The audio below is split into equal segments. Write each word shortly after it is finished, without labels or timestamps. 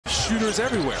shooters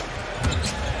everywhere.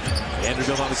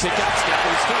 Vanderbilt on the kick out.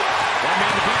 Stephen Scoop. One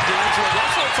man to beat D'Angelo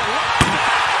Russell. It's a line.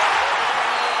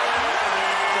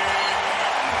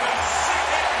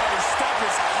 Steph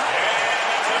is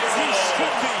hot as he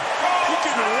should be. He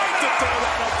can wait to throw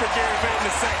that up for Gary Payton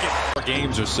in a second. 4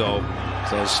 games or so.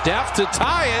 So Steph to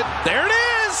tie it. There it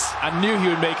is. I knew he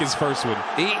would make his first one.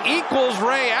 He equals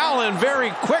Ray Allen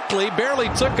very quickly. Barely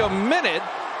took a minute.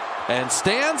 And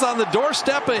stands on the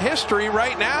doorstep of history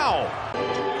right now.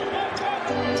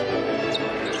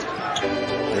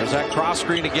 There's that cross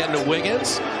screen again to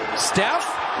Wiggins. Steph,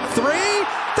 3.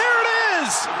 There it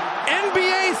is.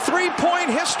 NBA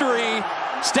three-point history.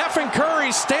 Stephen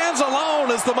Curry stands alone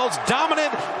as the most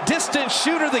dominant distance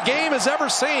shooter the game has ever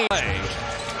seen. And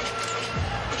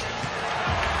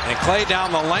Klay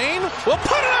down the lane. Will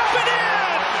put it up and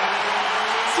in.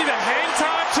 See the hang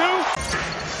time too?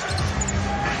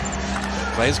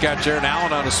 Klay's got Jared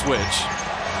Allen on a switch.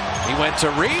 He went to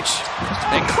reach.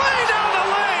 And Klay down the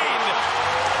lane.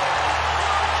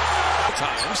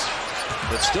 Times,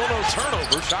 but still no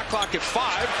turnover. Shot clock at 5.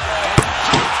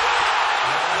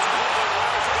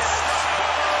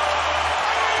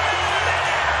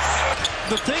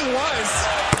 The thing was,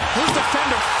 his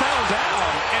defender fell down,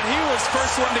 and he was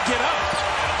first one to get up.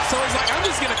 So he's like, I'm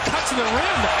just going to cut to the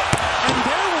rim. And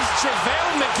there was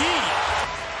JaVale McGee.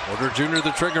 Porter Jr.,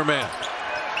 the trigger man.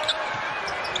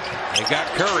 They got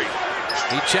Curry.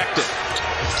 He checked it.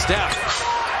 Steph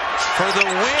for the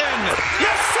win.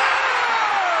 Yes, sir!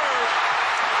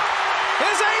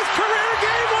 His 8th career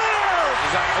game winner.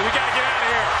 He's like, we got to get out of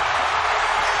here.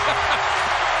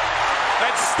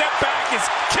 That step back is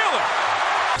killer.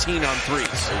 18 on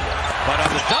 3s. But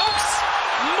on the dunks,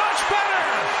 Much better.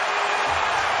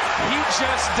 He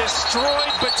just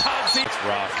destroyed Batanzi. it's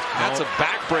rough. That's a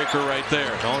backbreaker right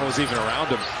there. No one was even around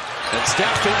him. And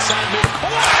Steph inside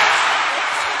midcourt.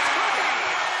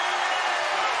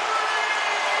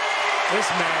 This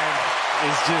man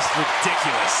is just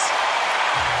ridiculous.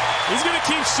 He's going to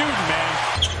keep shooting, man.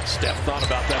 Steph thought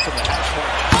about that from the half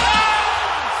court.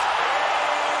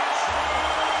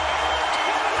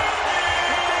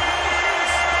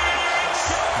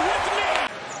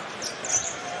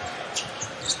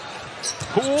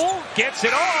 Poole gets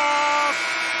it off.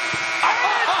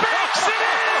 And banks it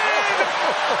in!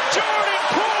 Jordan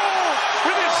Poole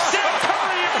with his Steph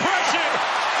Curry impression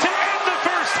to end the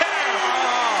first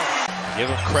half.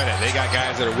 Give them credit. They got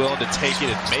guys that are willing to take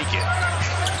it and make it.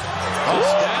 Oh,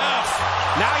 Steph.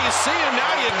 Now you see him,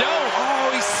 now you don't.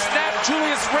 Oh, he snapped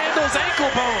Julius Randle's ankle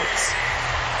bones.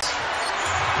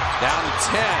 Down to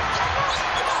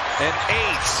 10 and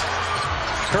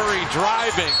 8. Curry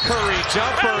driving. Curry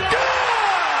jumper. Good!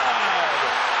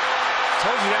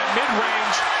 Told you that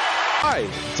mid-range.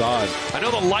 It's odd. I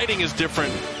know the lighting is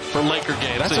different for Laker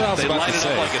games. That's what I was they about light to it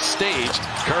say. up like a stage.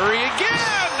 Curry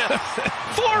again!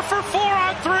 4 for 4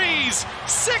 on 3s.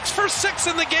 6 for 6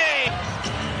 in the game.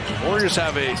 Warriors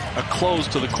have a close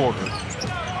to the quarter.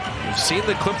 We've seen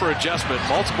the Clipper adjustment.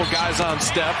 Multiple guys on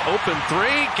Steph. Open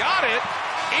 3. Got it.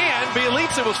 And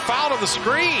Bielitsa was fouled on the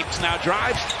screen. Now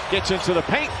drives, gets into the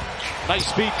paint. Nice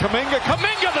speed, Kuminga.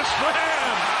 Kuminga the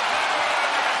slam!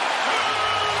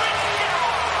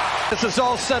 This is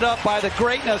all set up by the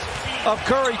greatness of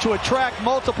Curry to attract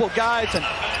multiple guys, and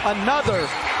another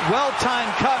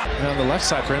well-timed cut. And on the left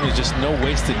side for him, there's just no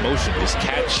wasted motion. Just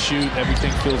catch, shoot,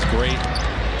 everything feels great.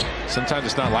 Sometimes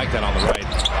it's not like that on the right.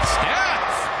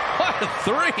 Steph! What a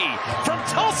 3 from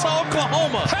Tulsa,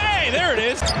 Oklahoma. Hey, there it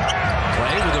is.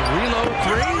 Klay with a reload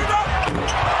 3. And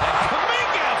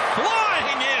Kuminga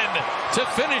flying in to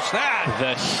finish that.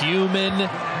 The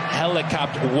human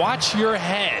helicopter. Watch your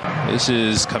head. This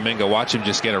is Kuminga. Watch him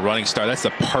just get a running start. That's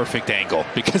the perfect angle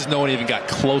because no one even got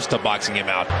close to boxing him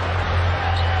out.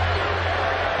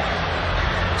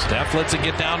 Steph lets it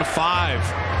get down to 5.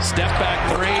 Step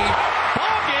back 3.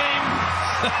 Ball game.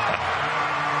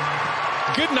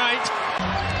 Good night.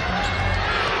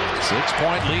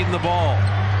 6-point lead in the ball.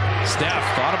 Steph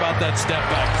thought about that step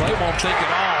back. Klay won't take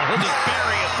it all. He'll just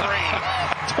bury a 3.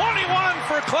 21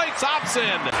 for Klay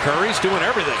Thompson. Curry's doing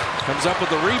everything. Comes up with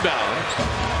the rebound.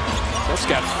 Steph's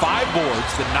got 5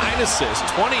 boards, the 9 assists,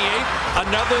 28,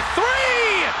 another 3.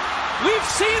 We've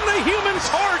seen the human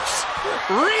torch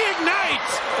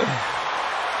reignite.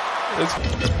 We'll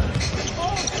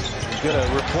get a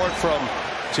report from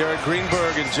Jared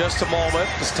Greenberg in just a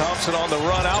moment. As Thompson on the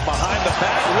run out behind the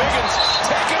back. Wiggins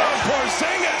taking on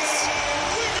Porzingis.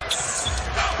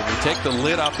 Can we take the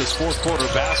lid off this fourth quarter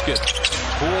basket?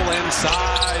 Poole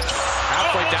inside.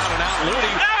 Halfway down and out.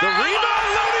 Looney. The rebound.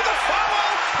 Looney the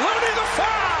foul. Looney the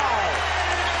foul.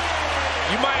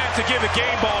 You might have to give the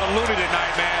game ball to Looney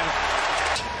tonight, man.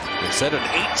 The set an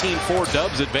 18-4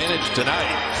 Dubs advantage tonight.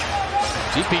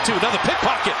 GP2, another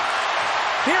pickpocket.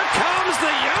 Here comes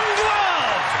the young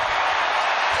glove.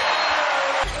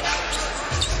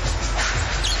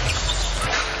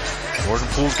 Jordan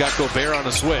Poole's got Gobert on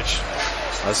a switch.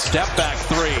 A step back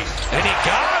three, and he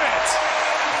got it.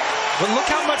 But look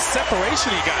how much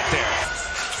separation he got there.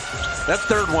 That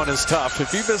third one is tough.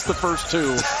 If you miss the first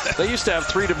two, they used to have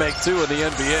 3 to make 2 in the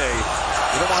NBA.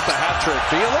 You don't want the hat trick.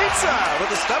 Bielitsa with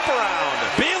a step around.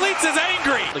 Bielitsa's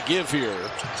angry. The give here.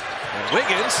 And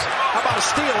Wiggins, how about a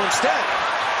steal instead?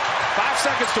 5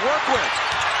 seconds to work with.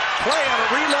 Klay on a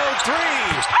reload 3.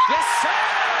 Yes, sir.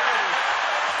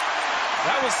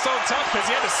 That was so tough because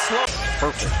he had to slow.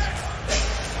 Perfect.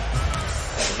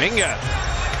 Kuminga.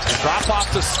 Drop off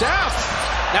to Steph.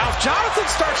 Now Jonathan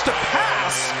starts to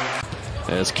pass.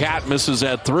 As Cat misses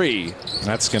at 3.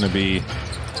 That's going to be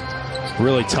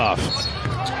really tough.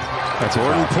 That's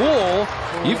Jordan Poole,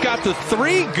 you've got the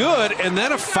 3 good and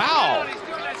then a foul.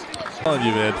 I'm telling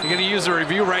you, man. You're going to use a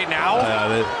review right now?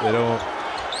 They don't.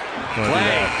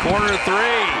 Play, corner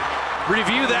 3.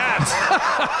 Review that.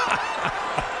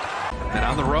 And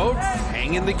on the road,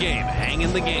 hang in the game. Hang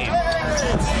in the game.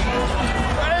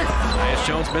 Tyus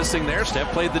Jones missing there.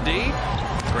 Steph played the D.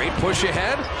 Great push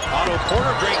ahead. Otto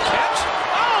Porter, great catch.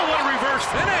 Oh, what a reverse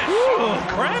finish. Ooh,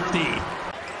 crafty.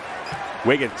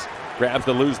 Wiggins grabs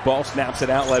the loose ball, snaps it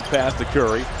outlet pass to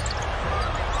Curry.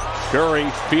 Curry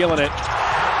feeling it.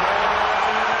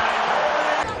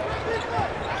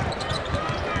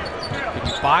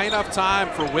 Buy enough time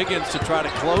for Wiggins to try to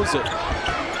close it.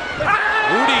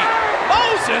 Moody.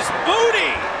 Moses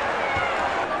Moody.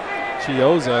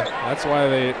 Chioza, that's why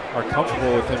they are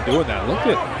comfortable with him doing that. Look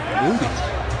at Moody.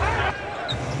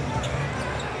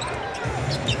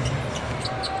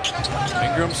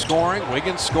 Ingram scoring,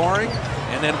 Wiggins scoring,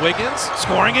 and then Wiggins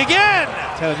scoring again.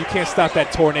 Tell him you can't stop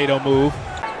that tornado move.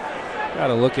 Got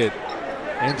to look at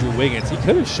Andrew Wiggins. He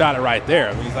could have shot it right there.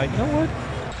 I mean, he's like, you know what?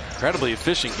 Incredibly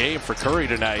efficient game for Curry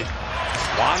tonight.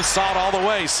 Juan saw it all the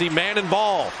way. See man and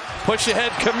ball. Push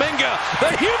ahead, Kuminga.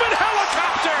 The human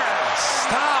helicopter.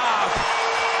 Stop.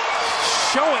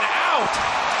 Showing out.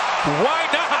 Why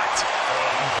not?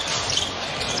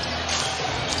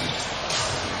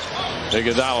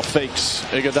 Iguodala fakes.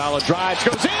 Iguodala drives.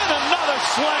 Goes in. Another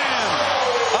slam.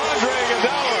 Andre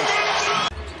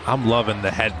Iguodala. I'm loving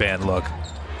the headband look.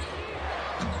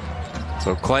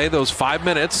 So Klay, those 5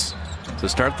 minutes to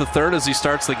start the third as he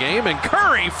starts the game, and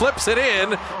Curry flips it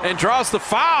in and draws the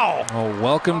foul. Oh,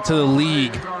 welcome to the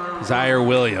league, Zaire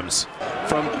Williams.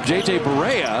 From J.J.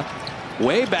 Barea,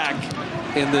 way back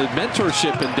in the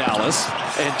mentorship in Dallas,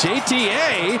 and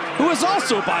JTA, who is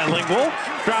also bilingual,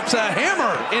 drops a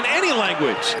hammer in any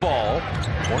language. Ball.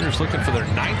 Warriors looking for their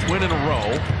 9th win in a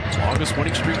row. Longest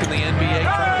winning streak in the NBA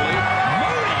currently.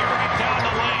 Moody right down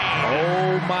the lane.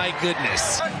 Oh my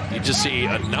goodness. You just see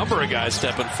a number of guys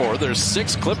stepping forward. There's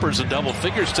 6 Clippers in double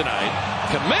figures tonight.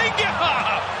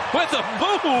 Kuminga with a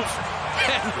move.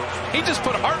 And he just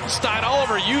put Hartenstein all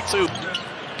over YouTube.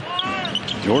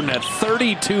 Jordan at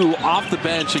 32 off the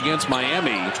bench against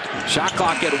Miami. Shot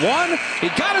clock at 1. He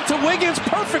got it to Wiggins.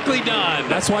 Perfectly done.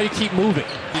 That's why you keep moving.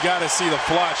 You got to see the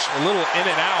flush. A little in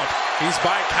and out. He's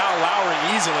by Kyle Lowry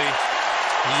easily.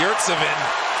 Yurtsevin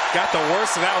got the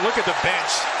worst of that. Look at the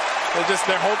bench.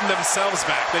 They're holding themselves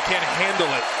back. They can't handle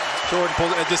it. Jordan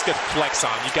Poole just get flex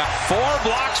on. You got 4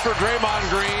 blocks for Draymond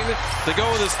Green to go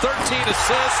with his 13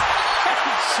 assists.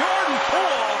 Jordan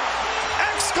Poole,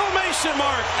 exclamation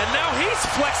mark. and now he's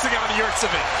flexing on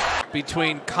Yurtsevin.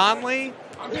 Between Conley,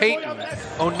 Payton,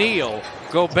 O'Neal,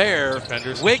 Gobert,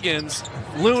 Wiggins,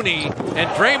 Looney, and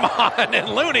Draymond and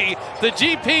Looney, the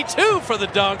GP2 for the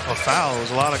dunk. A foul. There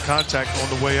was a lot of contact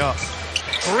on the way up.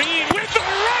 Green with the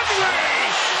runway.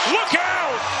 Look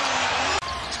out!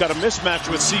 He's got a mismatch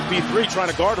with CP3 trying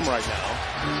to guard him right now.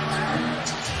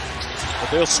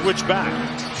 But they'll switch back.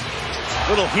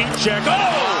 Little heat check. Oh!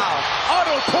 Wow.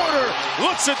 Otto Porter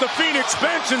looks at the Phoenix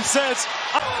bench and says,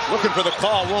 looking for the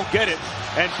call, won't get it.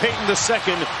 And Payton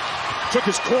II took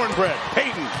his cornbread.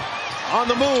 Payton on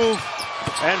the move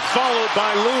and followed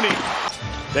by Looney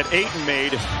that Ayton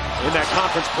made in that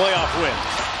conference playoff win.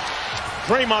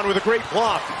 Draymond with a great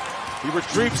block. He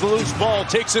retrieves the loose ball,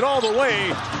 takes it all the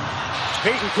way.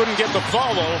 Payton couldn't get the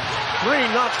follow.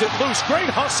 Green knocked it loose. Great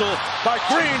hustle by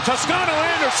Green. Toscano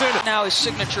Anderson. Now his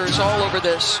signature is all over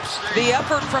this. The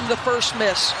effort from the first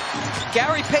miss.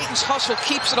 Gary Payton's hustle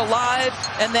keeps it alive,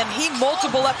 and then he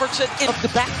multiple efforts at the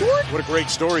backboard. What a great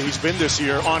story he's been this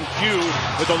year on cue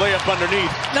with the layup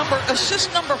underneath.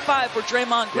 Assist number 5 for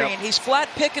Draymond Green. Yep. He's flat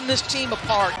picking this team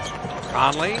apart.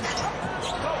 Conley.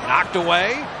 Knocked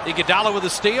away. Iguodala with a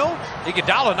steal.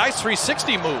 Iguodala, nice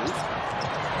 360 move.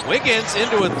 Wiggins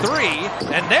into a three.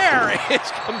 And there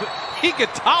is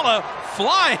Iguodala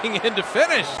flying into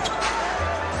finish.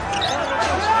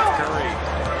 Curry.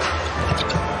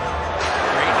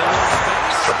 Great little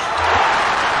space.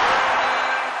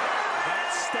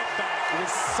 That step back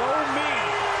was so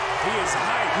mean. He is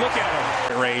hyped. Look at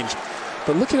him. Range.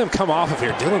 But look at him come off of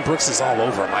here. Dylan Brooks is all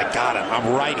over him. I got him.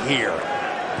 I'm right here.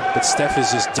 But Steph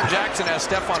is just... Jackson has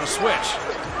Steph on a switch.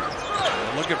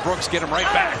 And look at Brooks get him right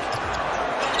back.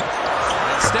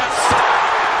 And Steph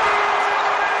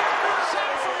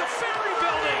from the Ferry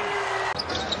Building.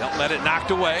 They'll let it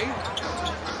knocked away.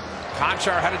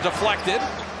 Conchar had it deflected.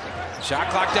 Shot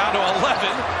clock down to 11.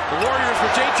 The Warriors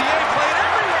with JTA playing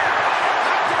everywhere.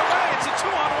 Knocked it away. It's a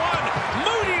 2-on-1.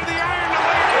 Moody to the iron to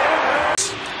lay it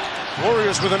in.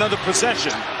 Warriors with another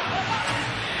possession.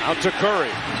 Out to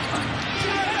Curry.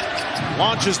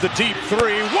 Launches the deep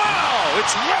three. Wow,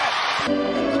 it's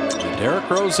wet. Derrick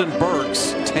Rose and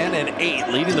Burks, 10 and 8,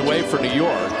 leading the way for New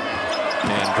York.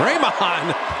 And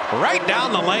Draymond right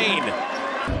down the lane.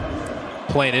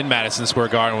 Playing in Madison Square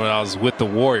Garden when I was with the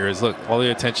Warriors. Look, all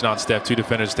the attention on Steph. 2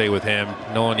 defenders stay with him.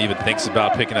 No one even thinks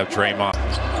about picking up Draymond.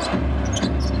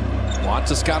 Juan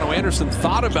Toscano-Anderson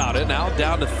thought about it. Now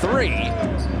down to 3. He's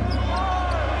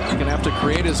going to have to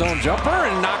create his own jumper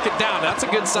and knock it down. That's a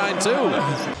good sign, too.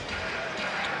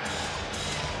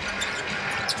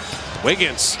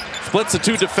 Wiggins splits the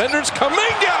 2 defenders.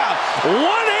 Kuminga!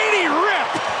 180 rip!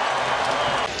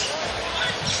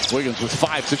 Wiggins with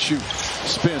 5 to shoot.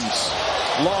 Spins.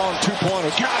 Long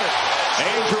 2-pointer. Got it.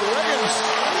 Andrew Wiggins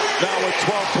now with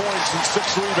 12 points and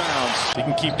 6 rebounds. He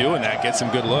can keep doing that, get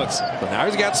some good looks. But now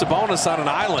he's got Sabonis on an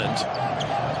island.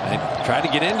 And tried to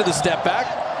get into the step back.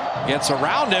 Gets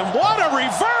around him. What a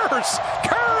reverse!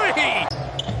 Curry!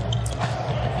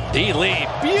 D-Lee,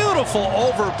 beautiful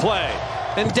overplay.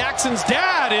 And Daxon's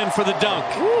dad in for the dunk.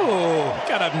 Ooh,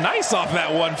 got up nice off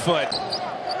that 1 foot.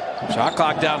 Shot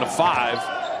clock down to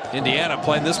 5. Indiana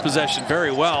playing this possession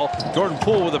very well. Jordan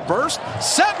Poole with a burst.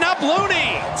 Setting up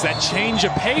Looney. It's that change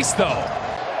of pace, though.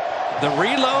 The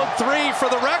reload 3 for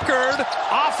the record.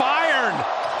 Off iron.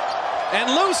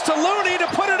 And loose to Looney to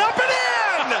put it up and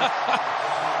in.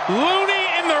 Looney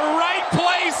in the right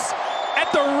place at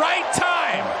the right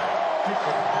time.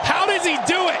 How does he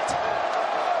do it?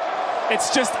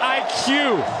 It's just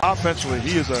IQ. Offensively,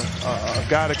 he is a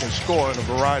guy that can score in a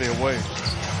variety of ways.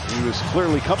 He was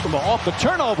clearly comfortable off the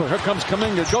turnover. Here comes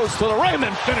Kuminga, goes to the rim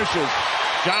and finishes.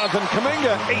 Jonathan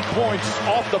Kuminga, 8 points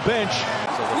off the bench.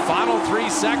 So the final 3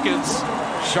 seconds.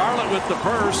 Charlotte with the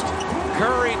burst.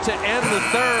 Curry to end the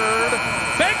third.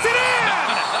 Banked it in!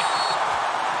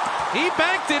 He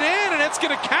banked it in, and it's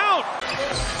going to count.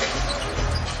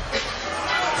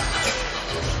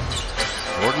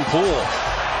 Jordan Poole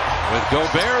with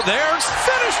Gobert there.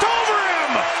 Finished over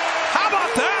him! How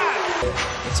about that?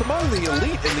 It's among the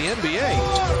elite in the NBA.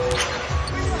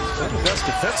 One of the best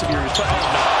defensive years. Oh,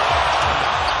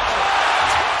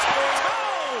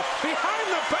 no. Behind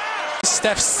the back.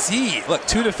 Steph C. Look,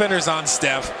 2 defenders on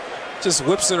Steph. Just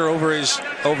whips it over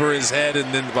his head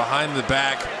and then behind the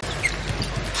back.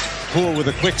 Poole with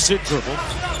a quick sit dribble.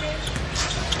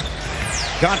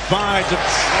 Got by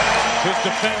his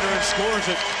defender and scores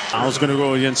it. I was going to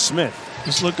go against Smith.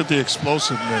 Just look at the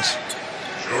explosiveness.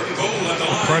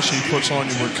 The pressure he puts on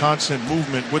you with constant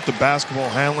movement with the basketball,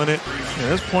 handling it. Yeah,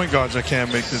 there's point guards that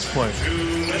can't make this play.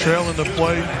 Trailing the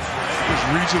play, just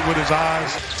reads it with his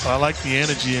eyes. I like the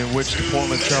energy in which the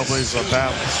Portland Trailblazers are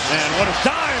battling. And what a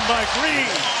dime by Green.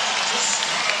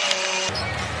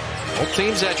 Both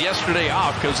teams had yesterday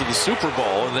off because of the Super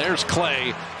Bowl, and there's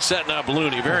Klay setting up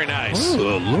Looney. Very nice.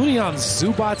 Ooh, Looney on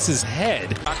Zubac's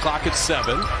head. Shot clock at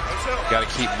 7. Got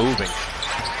to keep moving.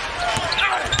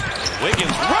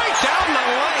 Wiggins right down the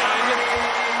lane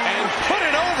and put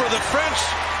it over the French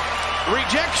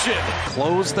rejection.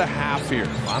 Close the half here.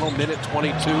 Final minute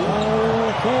 22.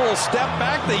 Poole step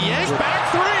back, the yank back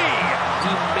 3.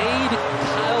 He made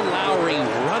Kyle Lowry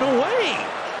run away.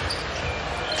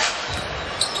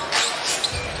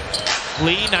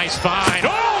 Lee, nice find.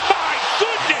 Oh my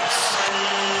goodness!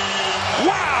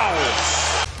 Wow!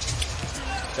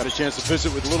 Got a chance to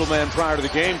visit with Little Man prior to the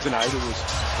game tonight. It was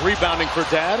rebounding for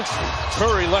Dad.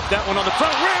 Curry left that one on the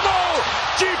front rim. Oh!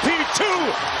 GP2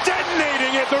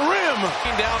 detonating at the rim.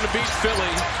 Down to beat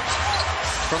Philly.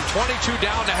 From 22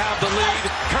 down to have the lead.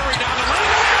 Curry down the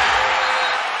lane.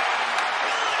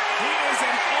 He is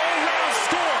an all-round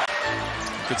scorer.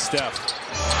 Good step.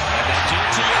 And then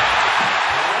GTA.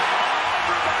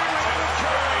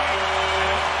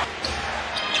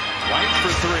 White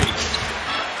for 3.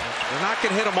 They're not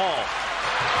going to hit them all.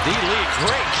 D-Lee,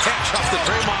 great catch off the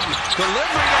Draymond delivery to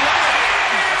Leonard.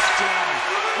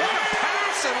 What a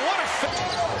pass and what a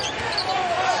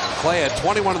Klay had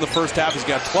 21 in the first half. He's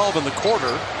got 12 in the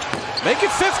quarter. Make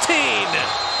it 15.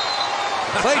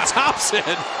 Klay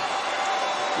Thompson.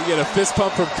 You get a fist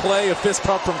pump from Klay, a fist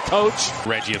pump from Coach.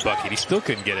 Reggie a bucket. He still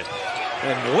couldn't get it.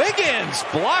 And Wiggins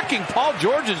blocking Paul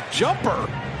George's jumper.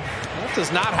 That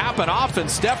does not happen often.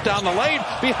 Steph down the lane,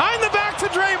 behind the back to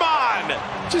Draymond.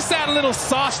 Just add a little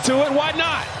sauce to it. Why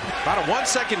not? About a 1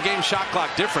 second game shot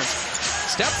clock difference.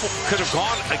 Steph could have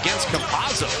gone against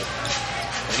Campazzo.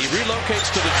 And he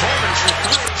relocates to the corner.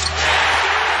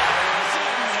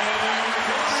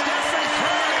 Stephen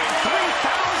Curry,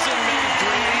 3,000 made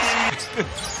threes.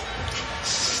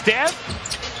 Steph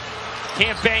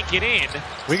can't bank it in.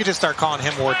 We could just start calling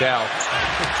him Wardell.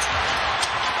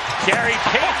 Gary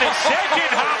Payton, the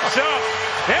second, hops up,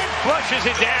 then flushes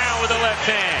it down with the left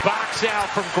hand. Box out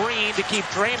from Green to keep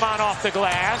Draymond off the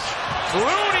glass.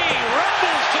 Looney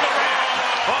rumbles to the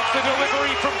rim off the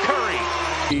delivery from Curry.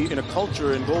 In a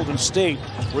culture in Golden State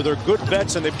where they're good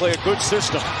vets and they play a good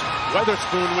system.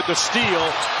 Weatherspoon with the steal,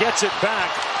 gets it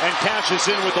back, and cashes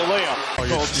in with the layup. Oh,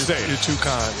 you're too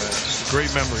kind, man.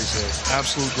 Great memories there.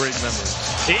 Absolute great memories.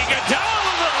 Iguodala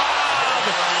with the lob,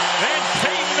 and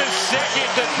Payton the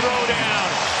second to throw down.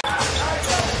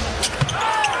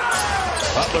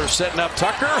 Butler setting up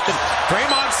Tucker.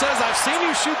 Draymond says, I've seen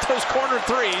you shoot those corner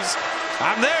threes.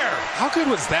 I'm there. How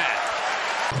good was that?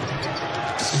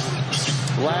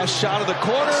 Last shot of the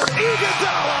quarter.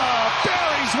 Iguodala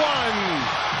buries one.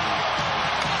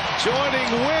 Joining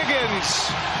Wiggins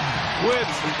with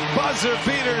buzzer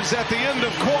beaters at the end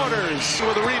of quarters.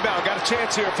 With a rebound, got a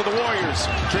chance here for the Warriors.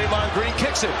 Draymond Green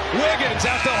kicks it. Wiggins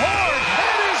at the horn.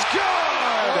 It is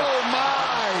good. Oh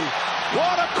my.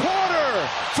 What a quarter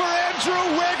for Andrew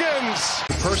Wiggins.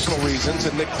 Personal reasons,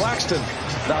 and Nick Claxton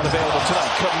not available tonight.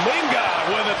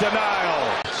 Kuminga with a denial.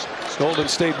 Golden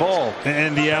State ball.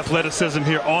 And the athleticism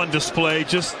here on display.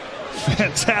 Just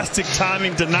fantastic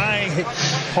timing, denying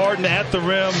Harden at the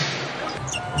rim.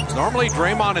 Normally,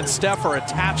 Draymond and Steph are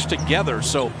attached together,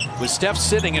 so with Steph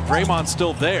sitting and Draymond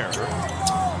still there.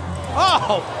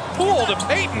 Oh, Poole to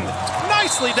Payton.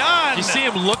 Nicely done. You see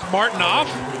him look Martin off?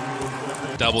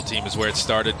 Double team is where it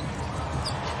started.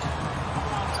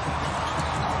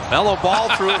 Mellow ball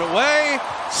threw it away.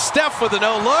 Steph with a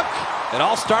no look. It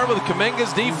all started with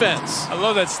Kuminga's defense. I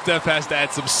love that Steph has to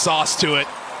add some sauce to it.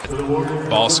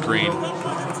 Ball screen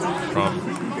from,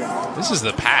 this is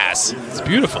the pass. It's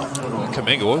beautiful.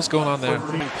 Kuminga, what was going on there?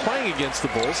 Playing against the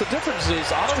Bulls. The difference is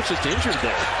Otto was just injured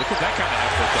there. Look at that kind of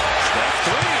effort though. Steph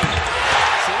three.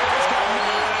 See,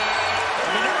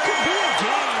 I mean, that could be a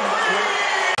game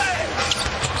where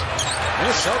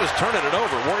Minnesota's turning it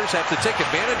over. Warriors have to take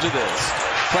advantage of this.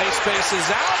 Play spaces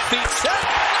out. Feet set.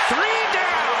 Three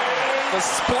down. The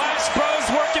Splash Bros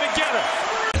working together.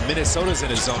 Minnesota's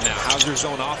in his zone now. How's your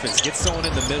zone offense? Get someone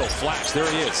in the middle. Flash. There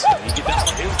he is.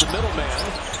 Iguodala is the middleman.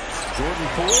 Jordan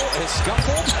Poole has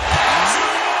scuffled.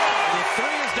 And the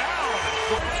three is down.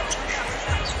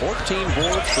 14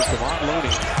 boards for Kevon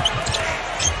Looney.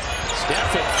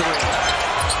 Steph at three.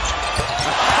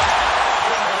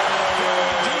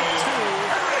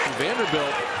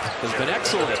 Vanderbilt has been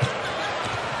excellent.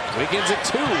 Wiggins at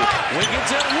 2.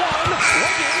 Wiggins at 1.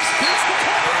 Wiggins beats the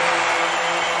cover.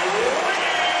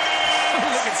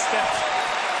 Look at Steph.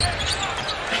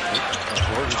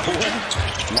 Jordan Poole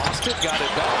lost it, got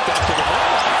it back to the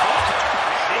ball.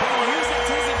 He used it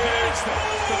to his advantage, though.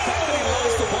 The fact that he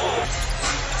lost the ball.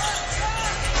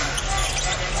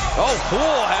 Oh,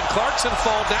 Poole had Clarkson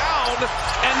fall down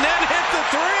and then hit the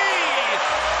three.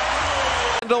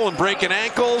 And breaking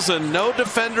ankles, and no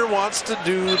defender wants to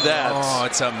do that. Oh,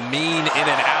 it's a mean in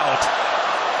and out.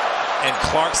 And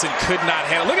Clarkson could not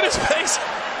handle. Look at his face.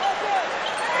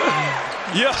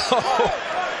 Yo,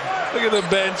 look at the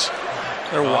bench.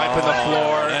 They're wiping the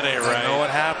floor. That ain't right. I know what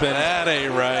happened. That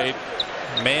ain't right.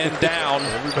 Man down.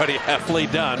 Everybody halfway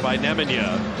done by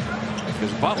Nemanja.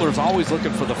 Because Butler's always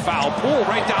looking for the foul. Poole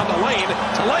right down the lane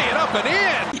to lay it up and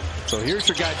in. So here's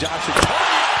your guy, Joshua.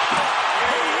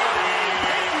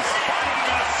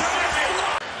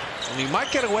 And he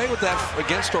might get away with that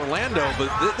against Orlando,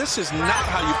 but this is not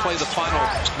how you play the final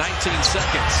 19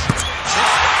 seconds.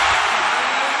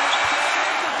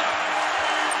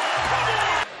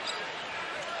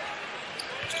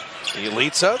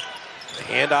 Elitsa,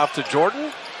 handoff to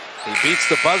Jordan. He beats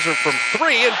the buzzer from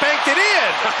 3 and banked it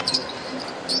in.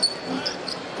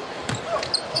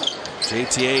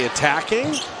 JTA attacking.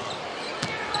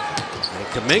 And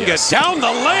Kuminga down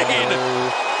the lane.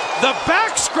 The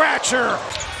back scratcher.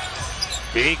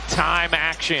 Big time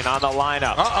action on the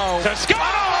lineup. Uh-oh. Anderson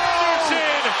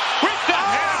with the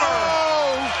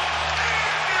hammer.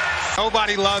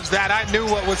 Nobody loves that. I knew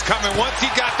what was coming. Once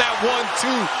he got that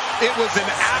 1-2, it was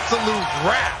an absolute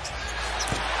wrap.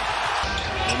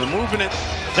 When they're moving it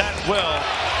that well,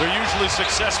 they're usually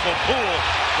successful. Poole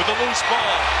with a loose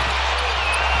ball.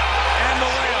 And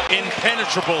the layup.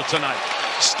 Impenetrable tonight.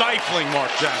 Stifling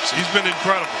Mark Jackson. He's been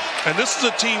incredible. And this is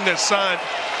a team that signed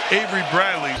Avery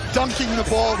Bradley. Dunking the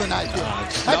ball tonight.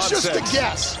 That's just a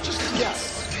guess. Just a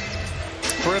guess.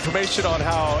 For information on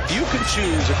how you can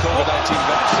choose a COVID-19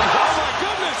 vaccine. Oh my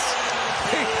goodness!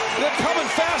 They're coming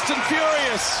fast and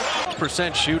furious.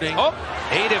 % shooting. 8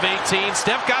 of 18.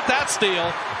 Steph got that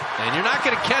steal. And you're not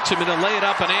going to catch him and lay it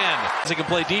up and in. He can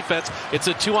play defense. It's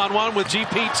a 2-on-1 with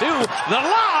GP2. The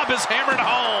lob is hammered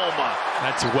home.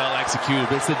 That's well executed,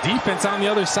 but it's the defense on the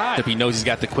other side. If he knows he's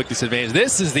got the quickness advantage,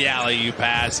 this is the alley-oop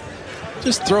pass.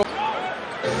 Just throw.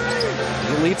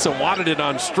 Leitza wanted it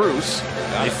on Strus.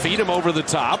 They feed him over the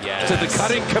top to the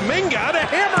cutting Kuminga to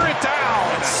hammer it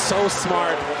down. It's so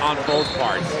smart on both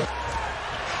parts.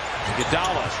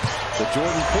 Iguodala to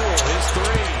Jordan Poole, his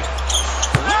three.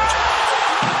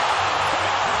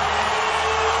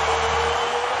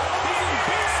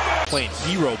 Playing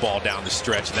hero ball down the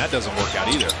stretch, and that doesn't work out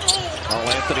either. Carl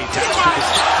Anthony taps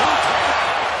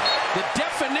the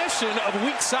definition of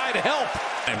weak side help.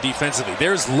 And defensively,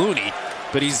 there's Looney,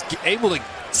 but he's able to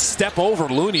step over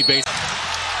Looney base.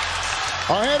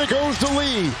 Ahead it goes to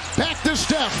Lee. Back to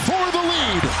Steph for the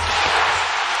lead.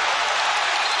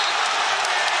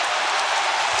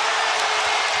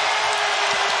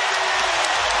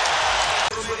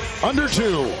 Under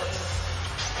 2.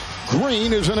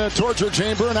 Green is in a torture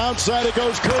chamber, and outside it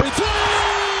goes Curry. 3!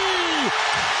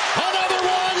 Another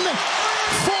one!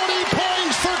 40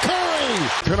 points for Curry!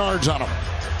 Kennard's on him.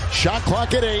 Shot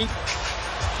clock at 8.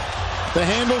 The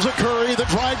handles of Curry, the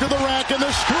drive to the rack, and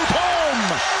the scoop home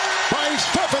by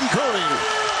Stephen Curry.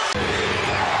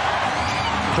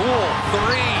 Poole,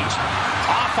 3.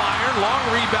 Off iron, long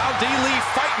rebound. D-Lee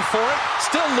fighting for it.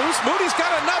 Still loose. Moody's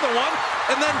got another one.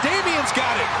 And then Damian's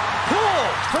got it.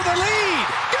 Poole for the lead.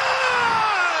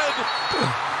 Good!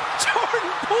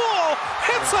 Jordan Poole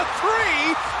hits a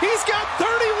 3. He's got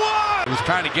 31. He was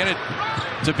trying to get it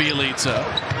to Bielitsa.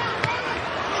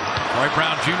 Roy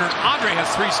Brown Jr. Andre has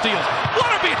 3 steals.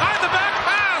 What a behind-the-back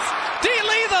pass!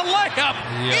 D-Lee the layup.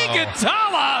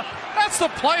 Iguodala. That's the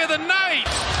play of the night.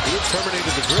 He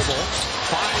terminated the dribble.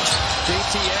 Finds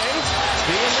JTA.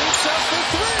 Bielitsa for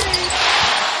 3.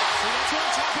 That's what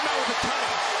I'm talking about with the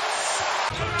cutting.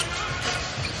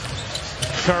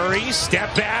 Curry,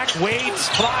 step back, waits,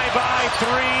 fly by 3.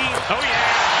 Oh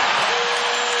yeah!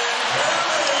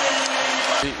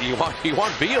 You want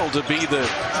Beal to be one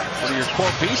of your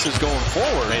core pieces going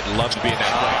forward. They'd love to be in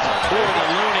that play. Poole to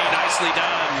Looney, nicely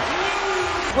done.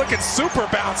 Looking super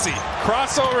bouncy.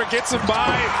 Crossover gets him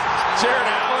by. Jared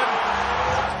Allen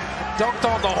dunked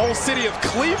on the whole city of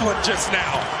Cleveland just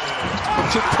now.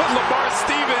 Just put Lamar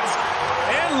Stevens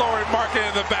and Laurie Markin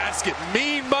in the basket.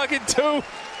 Mean mugging too.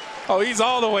 Oh, he's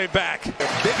all the way back.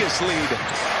 Biggest lead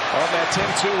on that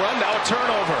 10-2 run. Now a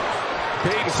turnover.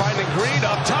 Payton finding Green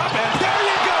up top, and there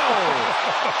you go.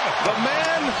 The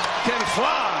man can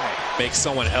fly. Make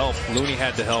someone help. Looney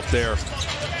had to help there. Steph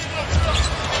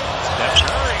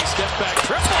Curry, step back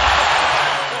triple.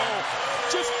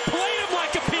 Just played him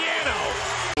like a piano.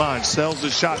 Line sells the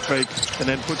shot fake and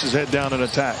then puts his head down and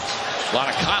attacks. A lot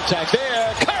of contact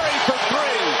there. Curry for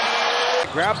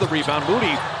 3. Grabbed the rebound.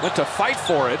 Moody went to fight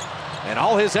for it, and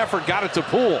all his effort got it to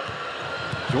Poole.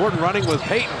 Jordan running with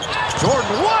Payton.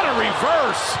 Jordan, what a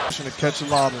reverse! To catch a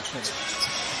lob and finish.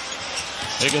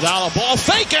 Iguodala ball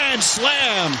fake and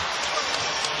slam.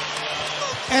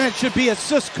 And it should be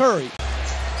assist Curry.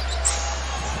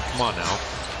 Come on now.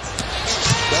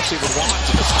 That's even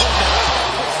watching.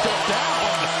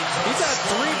 He's had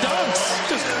 3 dunks.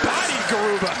 Just bodied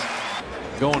Garuba.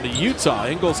 Going to Utah.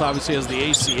 Ingles obviously has the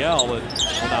ACL and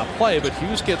will not play, but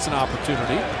Hughes gets an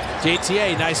opportunity.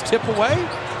 JTA, nice tip away.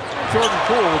 Jordan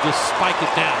Poole will just spike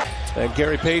it down. And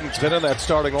Gary Payton's been in that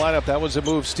starting lineup. That was a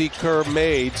move Steve Kerr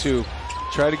made to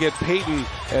try to get Payton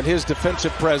and his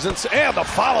defensive presence. And the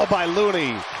follow by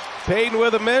Looney. Payton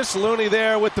with a miss. Looney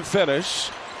there with the finish.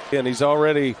 And he's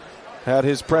already had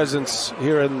his presence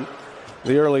here in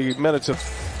the early minutes of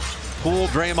Poole,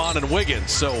 Draymond, and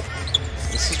Wiggins. So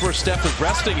this is where Steph is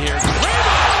resting here.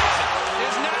 Draymond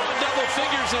is now in double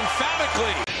figures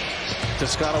emphatically.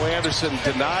 Toscano Anderson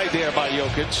denied there by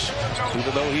Jokic,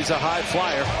 even though he's a high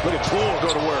flyer. Look at Poole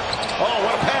go to work. Oh,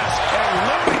 what a pass.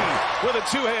 And Looney with a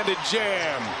two-handed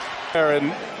jam.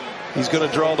 And he's going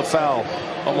to draw the foul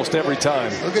almost every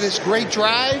time. Look at this great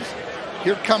drive.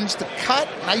 Here comes the cut.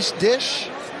 Nice dish.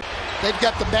 They've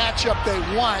got the matchup they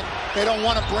want. They don't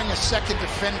want to bring a second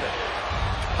defender.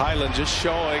 Highland just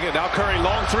showing it. Now Curry,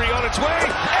 long three on its way.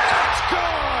 It's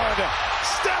good!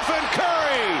 Stephen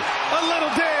Curry, a little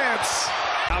dance.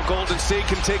 Now Golden State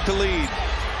can take the lead.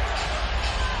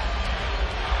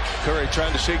 Curry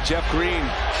trying to shake Jeff Green.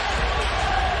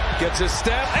 Gets his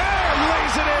step and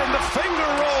lays it in. The finger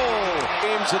roll.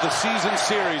 Games of the season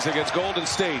series against Golden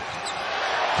State.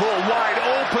 Pull wide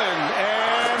open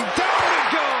and down it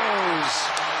goes.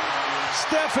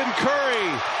 Stephen Curry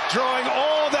drawing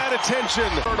all that attention.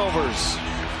 Turnovers.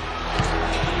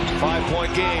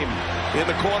 5-point game in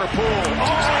the corner. Poole.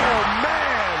 Oh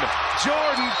man!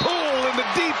 Jordan Poole in the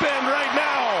deep end right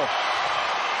now.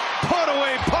 Put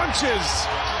away punches.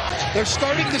 They're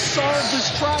starting to solve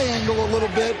this triangle a little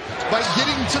bit by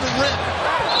getting to the rim.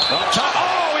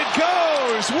 Oh, it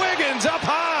goes. Wiggins up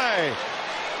high.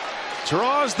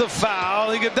 Draws the foul.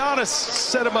 Iguodala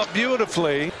set him up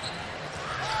beautifully.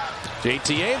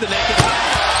 JTA, the naked.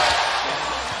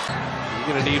 You're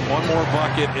going to need one more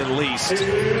bucket at least.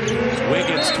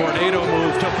 Wiggins, tornado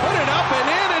move to put it up and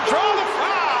in and draw the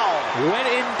foul. When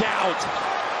in doubt,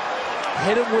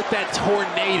 hit him with that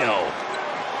tornado.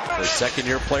 The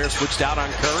second-year player switched out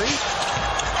on Curry.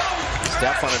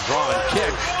 Steph on a draw and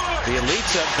kick. The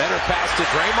Elite's a better pass to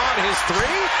Draymond. His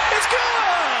three. It's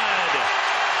good!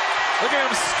 Look at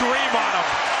him scream on him.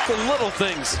 The little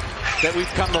things that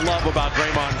we've come to love about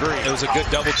Draymond Green. It was a good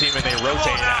double team and they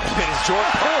rotate out. And as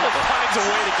Jordan Poole finds a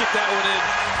way to get that one in.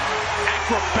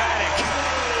 Acrobatic.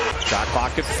 Shot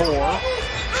clock at 4.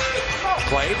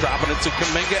 Klay dropping it to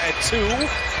Kuminga at 2.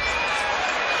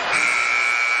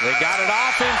 They got it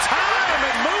off in time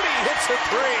and Moody hits a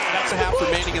 3. That's a half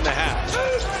remaining in the half.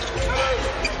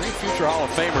 3 future Hall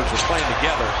of Famers are playing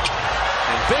together.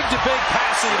 And big-to-big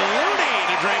passing Looney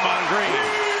to Draymond Green.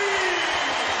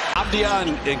 Abdia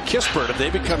and Kispert, if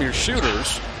they become your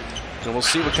shooters, then we'll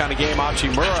see what kind of game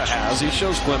Hachimura has. He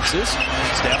shows glimpses.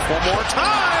 Steph one more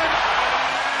time.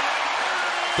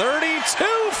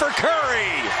 32 for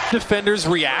Curry. Defenders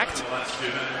react,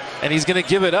 and he's going to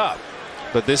give it up.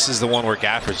 But this is the one where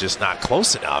Gafford's just not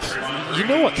close enough. You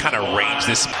know what kind of range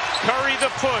this... Curry the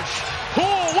push.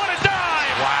 Poole, what a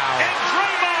dive! Wow. And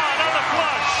Draymond on the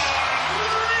flush.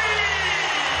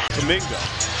 Kuminga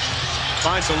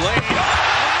finds a lane.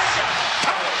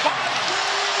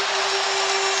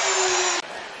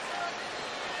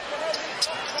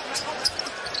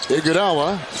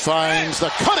 Iguodala finds the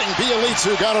cutting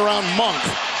Bielitsa, got around Monk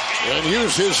and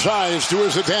used his size to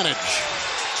his advantage.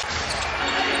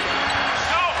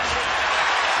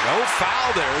 No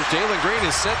foul there. Jalen Green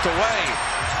is sent away.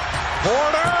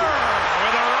 Porter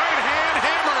with a right-hand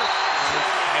hammer.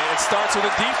 And it starts with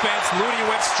a defense. Looney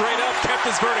went straight up, kept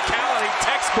his verticality.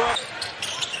 Textbook.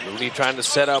 Looney trying to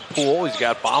set up Poole. He's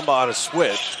got Bamba on a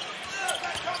switch.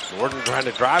 Jordan trying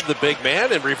to drive the big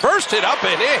man and reversed it up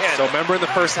and in. So remember in the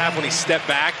first half when he stepped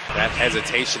back? That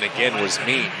hesitation again was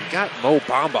mean. You got Mo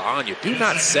Bamba on you. Do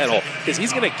not settle, because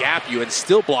he's going to gap you and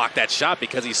still block that shot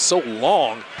because he's so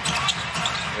long.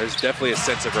 There's definitely a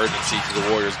sense of urgency to the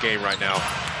Warriors game right now.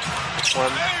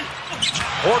 One.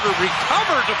 Porter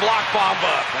recovered to block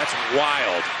Bamba. That's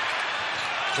wild.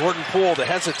 Jordan Poole, the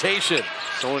hesitation.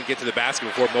 Someone get to the basket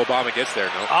before Mo Bamba gets there,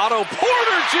 no? Otto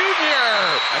Porter Jr.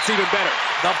 That's even better.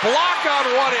 The block on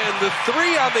one end, the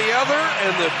 3 on the other,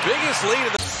 and the biggest lead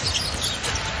of the...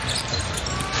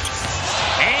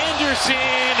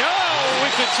 Anderson,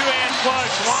 with the two-hand flush.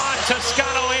 Juan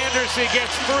Toscano-Anderson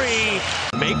gets free.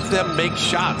 Make them make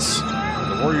shots.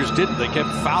 The Warriors didn't. They kept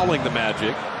fouling the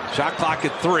Magic. Shot clock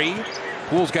at 3.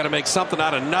 Poole's got to make something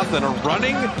out of nothing. A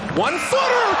running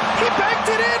one-footer. He banked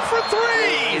it in for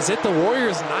 3. Is it the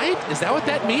Warriors' night? Is that what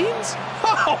that means?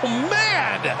 Oh,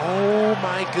 man. Oh,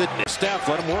 my goodness. Steph,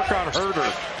 let him work on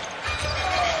Herder.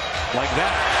 Like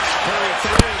that. Curry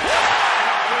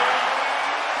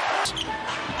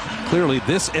 3. Clearly,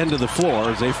 this end of the floor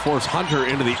as they force Hunter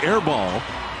into the air ball.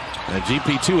 And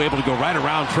GP2 able to go right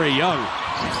around Trae Young.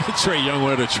 Trae Young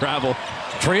wanted to travel.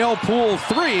 Trail Poole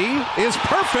 3 is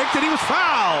perfect, and he was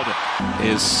fouled.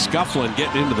 Is scuffling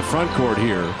getting into the front court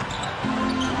here.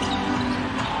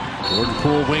 Jordan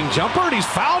Poole wing jumper, and he's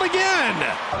fouled again.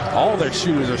 All their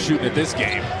shooters are shooting at this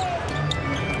game.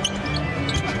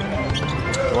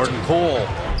 Jordan Poole,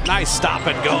 nice stop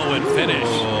and go and finish.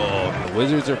 Oh, the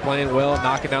Wizards are playing well,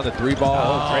 knocking down the 3-ball.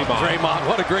 Oh, Draymond,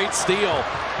 what a great steal.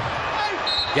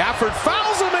 Gafford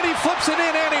fouls him, and he flips it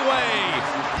in anyway.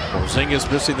 Porzingis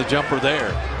missing the jumper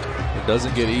there. It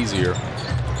doesn't get easier.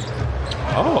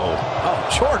 Oh,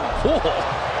 Jordan Poole.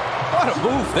 What a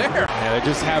move there. Yeah, they're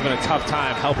just having a tough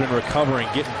time helping recover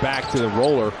and getting back to the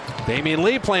roller. Damian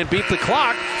Lee playing beat the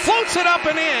clock, floats it up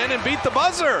and in and beat the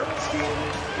buzzer.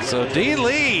 So D.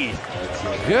 Lee,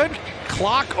 good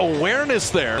clock awareness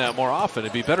there. Now more often,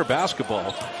 it'd be better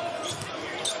basketball.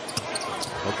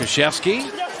 Okashevsky,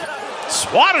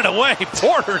 swatted away.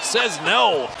 Porter says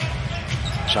no.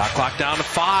 Shot clock down to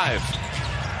 5.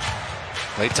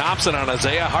 Klay Thompson on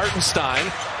Isaiah Hartenstein,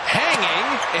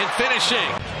 hanging and finishing.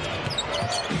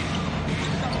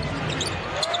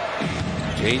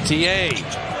 JTA.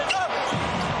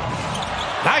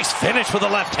 Nice finish with the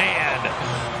left hand.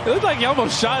 It looked like he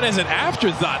almost shot as an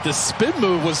afterthought. The spin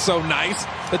move was so nice.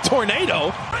 The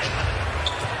tornado.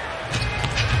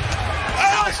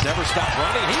 Dallas never stopped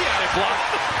running. He had it blocked.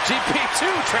 GP2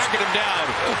 tracking him down.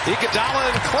 Iguodala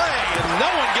and Klay, and no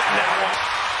one getting that one.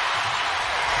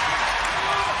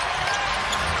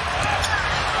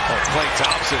 Oh, Klay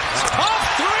Thompson. Tough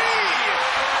three!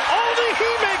 Only he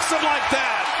makes them like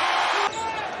that.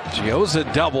 Gioza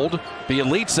doubled.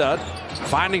 Bielitsa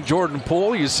finding Jordan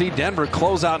Poole. You see Denver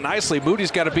close out nicely.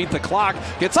 Moody's got to beat the clock.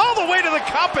 Gets all the way to the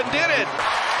cup and did it.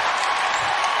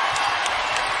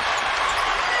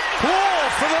 Poole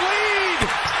for the lead.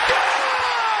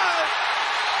 Good!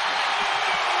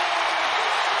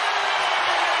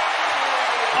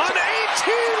 An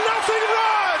 18-0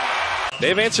 run.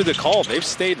 They've answered the call. They've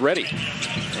stayed ready.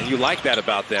 And you like that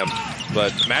about them.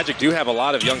 But Magic do have a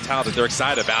lot of young talent that they're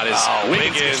excited about.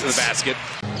 Wiggins gets to the basket.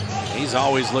 He's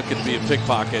always looking to be a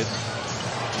pickpocket.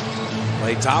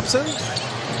 Klay Thompson.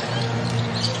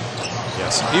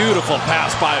 Yes, beautiful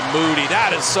pass by Moody.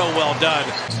 That is so well done.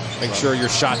 Make sure your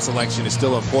shot selection is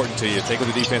still important to you. Take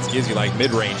what the defense gives you, like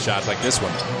mid-range shots like this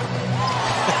one.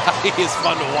 He is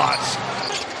fun to watch.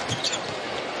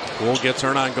 Poole gets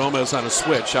Hernan Gomez on a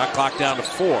switch. Shot clock down to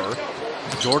 4.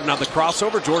 Jordan on the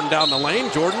crossover. Jordan down the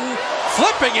lane. Jordan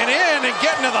flipping it in and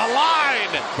getting to the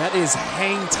line. That is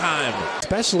hang time,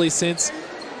 especially since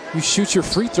you shoot your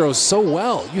free throws so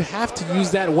well. You have to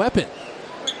use that weapon.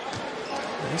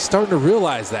 He's starting to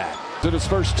realize that. To his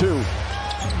first 2.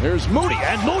 There's Moody,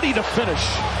 and Moody to finish.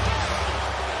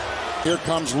 Here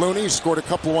comes Looney, scored a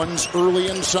couple ones early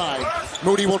inside.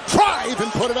 Moody will drive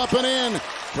and put it up and in.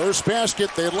 First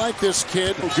basket, they like this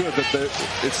kid. Oh, good, but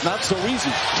it's not so easy.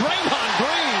 Draymond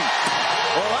Green.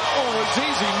 Well, that one was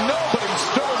easy. Nobody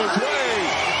stole his way.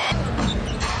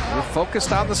 We're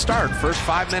focused on the start. First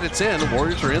 5 minutes in, the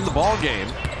Warriors are in the ball game.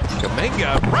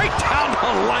 Kuminga right down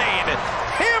the lane,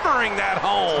 hammering that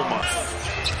home.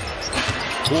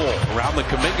 Poole around the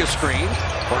Kuminga screen.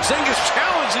 Porzingis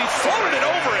challenge, he floated it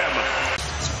over him.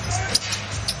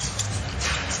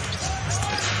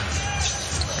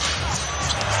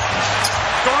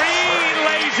 Green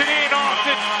lays it in off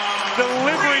the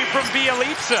delivery from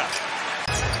Bielitsa.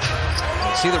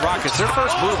 See the Rockets, their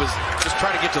first move is just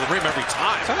try to get to the rim every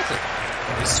time. Exactly.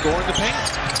 They score in the paint.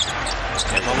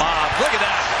 And the lob, look at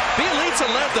that. Bielitsa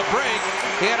led the break.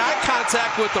 He had eye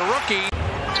contact with the rookie.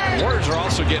 The Warriors are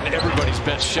also getting everybody's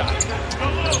best shot.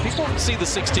 People see the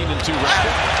 16-2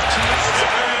 record.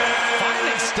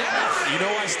 Finding Steph. You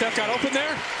know why Steph got open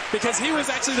there? Because he was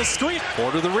actually the screen.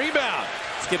 Porter the rebound.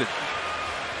 Let's get it.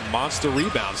 Monster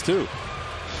rebounds, too.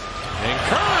 And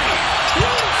Curry.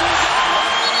 Beautiful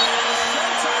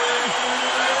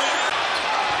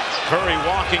Curry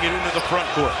walking it into the front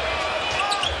court.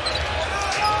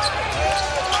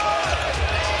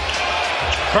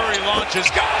 Curry launches.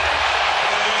 Got it!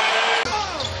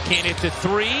 Can't hit the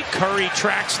 3. Curry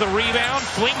tracks the rebound,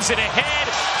 flings it ahead,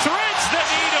 threads the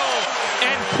needle,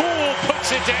 and Poole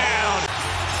puts it down.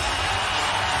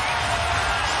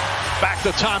 Back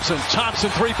to Thompson. Thompson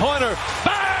three-pointer.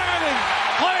 Bang!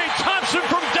 Klay Thompson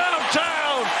from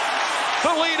downtown.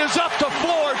 The lead is up to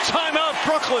 4. Timeout,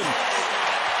 Brooklyn.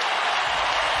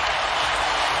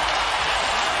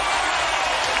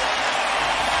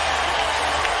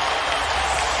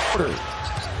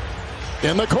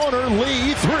 In the corner,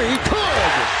 Lee, 3, good.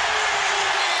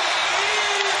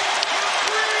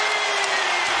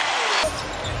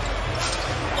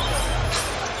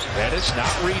 Reddish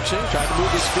not reaching, trying to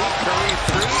move his feet. Curry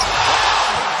 3.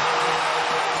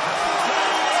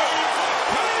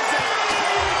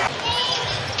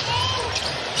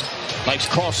 Nice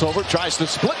crossover, tries to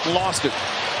split, lost it.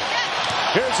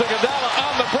 Here's Iguodala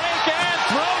on the break and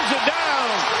throws it down.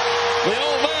 The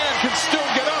old man can still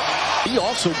get up. He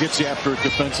also gets after it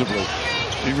defensively.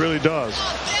 He really does.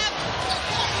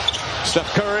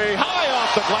 Steph Curry high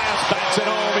off the glass, bats it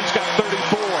home. He's got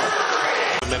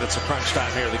 34. Minutes of crunch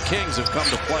time here. The Kings have come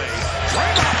to play.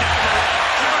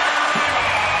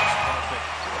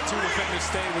 Two defenders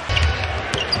stay with.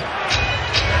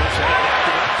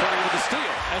 Curry with the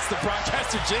steal. That's the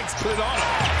broadcaster jinx. Put it on him.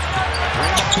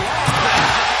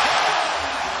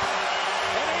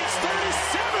 And he's 37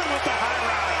 with the high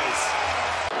rise.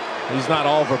 He's not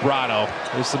all vibrato.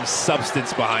 There's some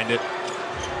substance behind it.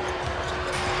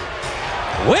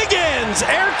 Wiggins,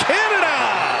 Air Canada.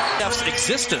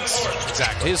 Existence.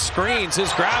 Exactly. His screens,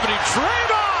 his gravity.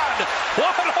 Draymond!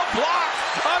 What a block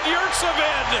on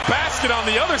Yurtsevin. Basket on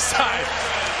the other side.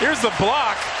 Here's the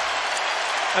block.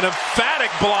 An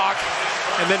emphatic block.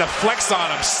 And then a flex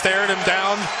on him, staring him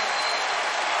down.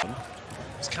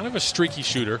 He's kind of a streaky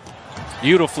shooter.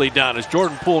 Beautifully done as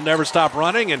Jordan Poole never stopped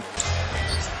running and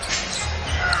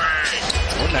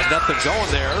Had nothing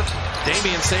going there.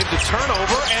 Damian saved the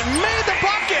turnover and made the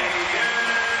bucket.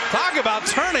 Talk about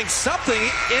turning something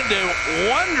into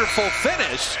wonderful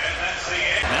finish.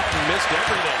 Melton missed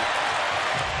everything.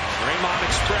 Draymond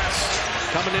Express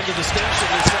coming into the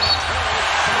station.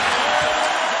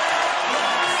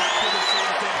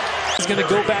 He's going to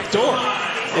go back door.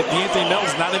 If Anthony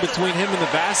Melton's not in between him and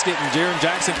the basket and Jaren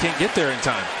Jackson can't get there in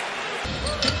time.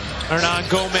 Hernan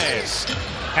Gomez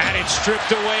had it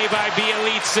stripped away by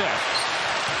Bielitsa.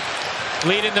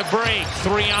 Leading the break,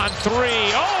 3-on-3.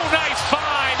 Oh, nice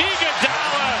find.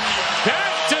 Iguodala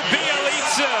back to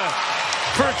Bielitsa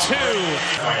for two.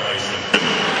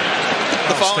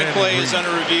 The following play is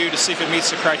under review to see if it meets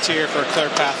the criteria for a clear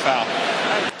path foul.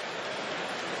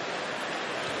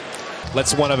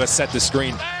 Let's one of us set the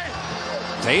screen.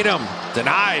 Tatum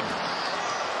denied.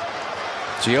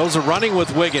 Gio's running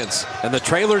with Wiggins, and the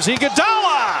trailer's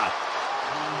Iguodala.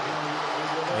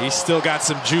 He's still got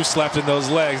some juice left in those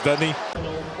legs, doesn't he?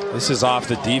 This is off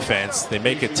the defense. They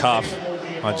make it tough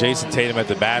on Jason Tatum at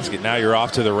the basket. Now you're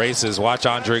off to the races. Watch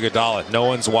Andre Iguodala. No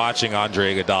one's watching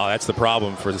Andre Iguodala. That's the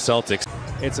problem for the Celtics.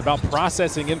 It's about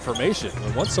processing information.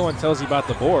 And once someone tells you about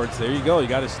the boards, there you go. You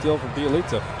got to steal from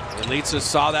Bielitsa. Bielitsa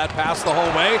saw that pass the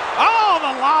whole way. Oh,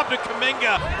 the lob to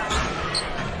Kuminga.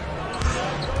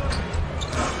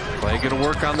 Klay going to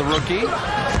work on the rookie.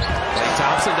 Klay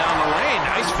Thompson down the lane.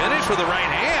 Nice finish with the right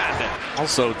hand.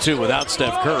 also, too, without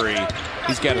Steph Curry,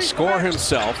 he's got to score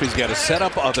himself. He's got to set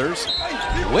up others.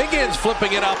 Wiggins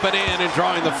flipping it up and in and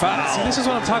drawing the foul. See, this is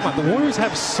what I'm talking about. The Warriors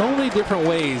have so many different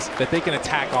ways that they can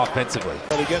attack offensively.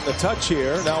 Getting the touch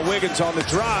here. Now Wiggins on the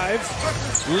drive.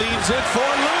 Leaves it for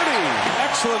Looney.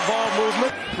 Excellent ball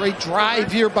movement. Great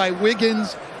drive here by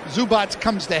Wiggins. Zubac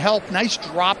comes to help. Nice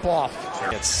drop off.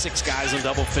 Got 6 guys in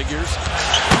double figures.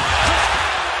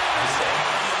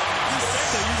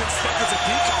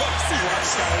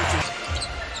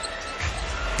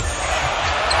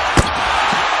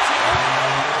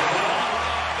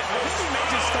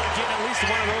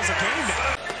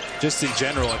 Just in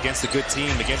general, against a good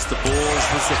team, against the Bulls,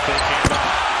 this is a fake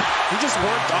handoff. He just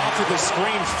worked off of the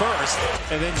screen first,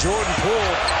 and then Jordan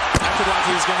Poole acted like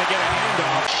he was going to get a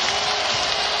handoff.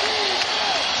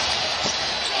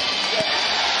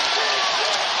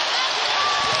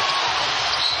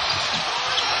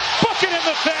 Bucket in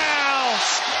the foul.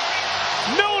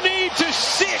 No need to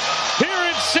sit here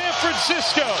in San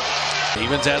Francisco.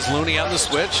 Stevens has Looney on the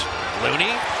switch. Looney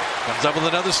comes up with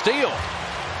another steal.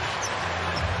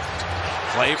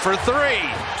 Play for 3.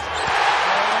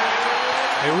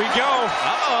 Here we go.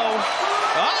 Uh-oh.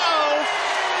 Uh-oh.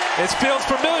 It feels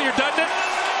familiar, doesn't it?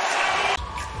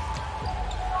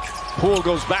 Poole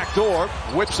goes back door,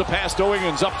 whips the pass to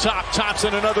Wiggins up top.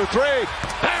 Thompson another 3.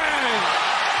 Bang!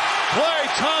 Klay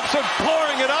Thompson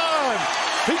pouring it on.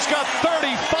 He's got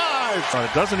 35.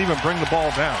 It doesn't even bring the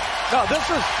ball down. No, this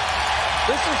is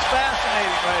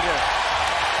fascinating right here.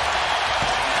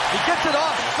 He gets it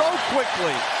off so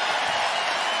quickly.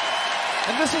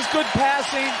 And this is good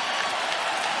passing.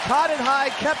 Caught it high,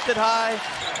 kept it high.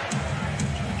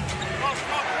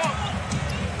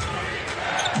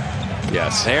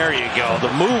 Yes, there you go.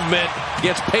 The movement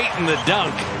gets Payton the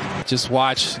dunk. Just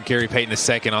watch Gary Payton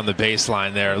II on the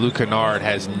baseline there. Luke Kennard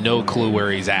has no clue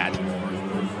where he's at.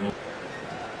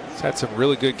 He's had some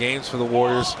really good games for the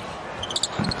Warriors.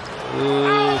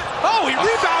 Oh, he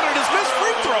rebounded his missed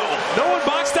free throw. No one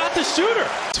boxed out the shooter.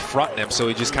 It's fronting him, so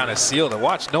he just kind of sealed it.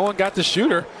 Watch, no one got the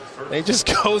shooter. He just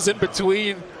goes in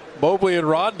between Mobley and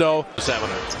Rondo. He's having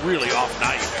a really off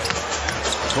night.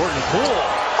 Jordan Poole.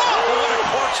 Oh, what a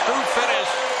corkscrew finish.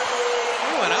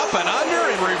 He went up and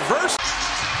under and reversed.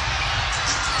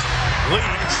 Lee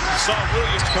saw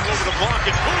Williams come over the block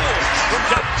and Poole from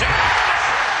downtown.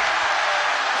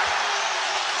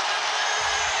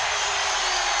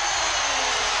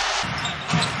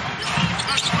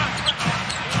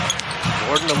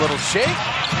 Jordan a little shake,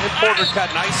 and Porter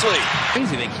cut nicely.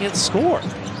 Crazy, they can't score.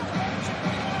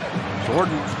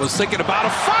 Jordan was thinking about a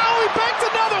foul. He banked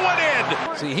another one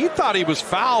in. See, he thought he was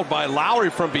fouled by Lowry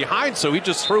from behind, so he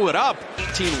just threw it up.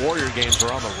 18 Warrior games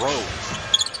are on the road.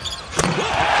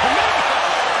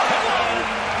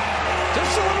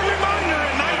 Just a little reminder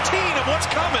at 19 of what's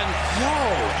coming. Yo,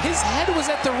 his head was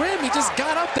at the rim. He just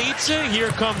got up. Beats it. Here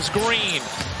comes Green.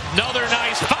 Another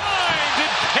nice find.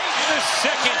 And Payton the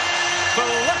second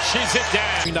flushes it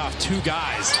down. Cleaned off two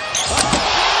guys.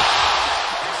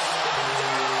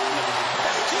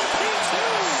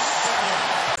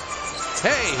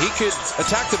 Hey, he could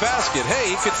attack the basket. Hey,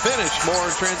 he could finish more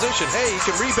in transition. Hey, he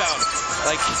can rebound.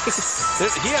 Like,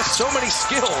 he has so many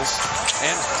skills,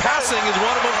 and passing is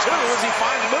one of them too as he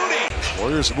finds Moody.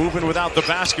 Warriors moving without the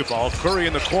basketball. Curry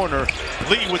in the corner.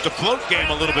 Lee with the float game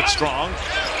a little bit strong.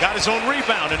 Got his own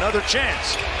rebound. Another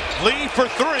chance. Lee for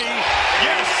three.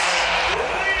 Yes!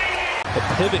 The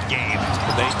pivot game.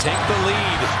 They take the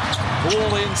lead.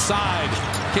 Poole inside.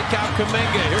 Kick out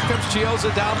Kuminga. Here comes Chioza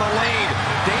down the lane.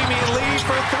 Damian Lee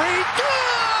for three.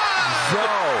 Good! Yo.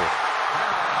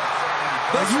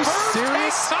 Are you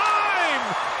serious?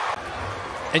 Time!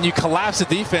 And you collapse the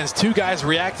defense. Two guys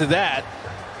react to that.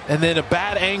 And then a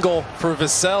bad angle for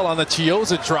Vassell on the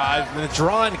Chioza drive. And a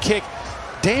draw and kick.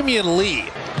 Damian Lee.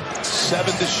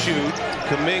 7 to shoot.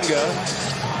 Kuminga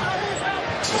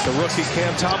with the rookie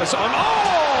Cam Thomas on.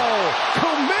 Oh!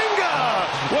 Kuminga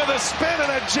with a spin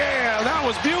and a jam. That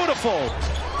was beautiful.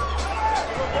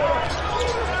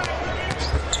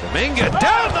 Kuminga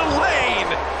down the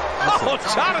lane. Oh,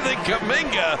 Jonathan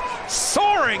Kuminga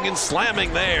soaring and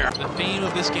slamming there. The theme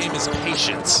of this game is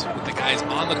patience with the guys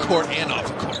on the court and off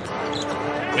the court.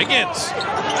 Wiggins,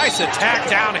 nice attack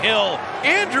downhill.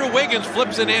 Andrew Wiggins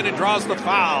flips it in and draws the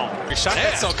foul. He shot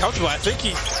that so comfortable. I think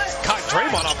he caught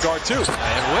Draymond off guard too.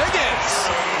 And Wiggins,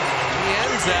 he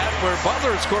ends that where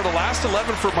Butler scored the last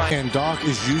 11 for Miami. And Doc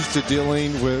is used to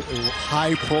dealing with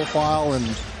high profile and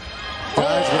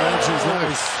guys with edges.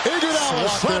 Nice. Iguodala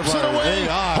slaps it away.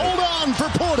 Hold on for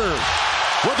Porter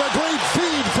with a great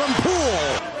feed from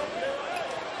Poole.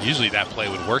 Usually that play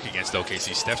would work against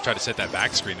OKC. Steph tried to set that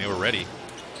back screen. They were ready.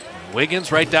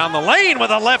 Wiggins right down the lane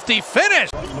with a lefty finish.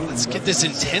 Let's get this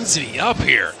intensity up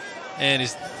here. And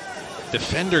his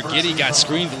defender, Giddey, got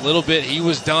screened a little bit. He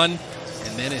was done.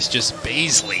 And then it's just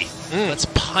Baisley. Let's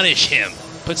punish him.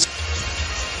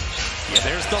 Yeah,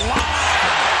 there's the line.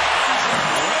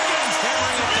 Wiggins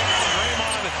hammering it down.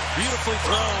 Draymond beautifully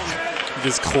thrown. He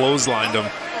just clotheslined him.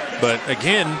 But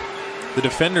again, the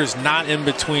defender's not in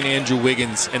between Andrew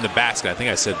Wiggins and the basket. I think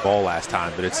I said ball last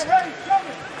time, but it's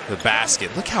the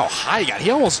basket. Look how high he got. He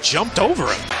almost jumped over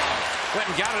him. Went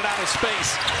and got it out of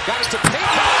space. Got it to Payton.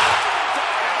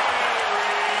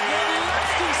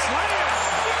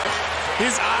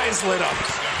 His eyes lit up.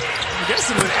 I'm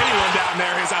guessing with anyone down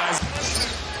there, his eyes.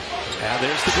 Now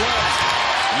there's the glove.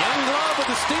 Young glove with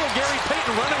the steal. Gary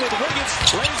Payton running with Wiggins.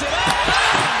 Lays it up.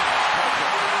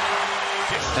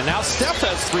 And now Steph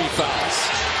has 3 fouls.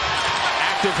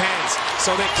 Active hands.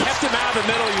 So they kept him out of the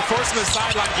middle. You force him to the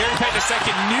sideline. Gary Payton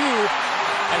II knew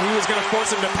and he was going to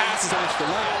force him to pass. Finish the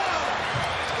line.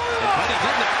 And Penny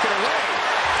did knock it away.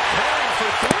 Perry for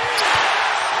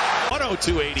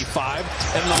 3. 102-85.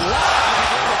 And the line.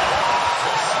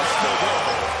 That's no good.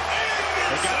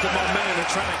 They got the momentum. They're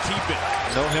trying to keep it.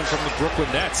 Know him from the Brooklyn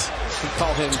Nets. We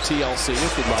call him TLC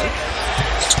if you'd like.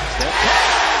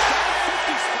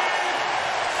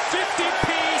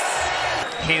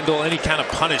 Handle any kind of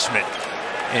punishment,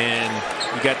 and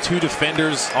you got 2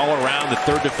 defenders all around. The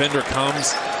 3rd defender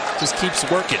comes, just keeps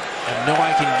working. I know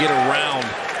I can get around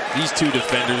these 2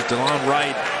 defenders. DeLon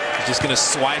Wright is just going to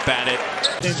swipe at it.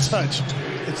 In touch,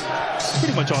 it's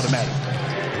pretty much automatic.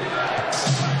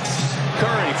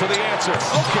 Curry for the answer.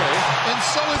 Okay. And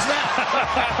so is that.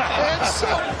 And so.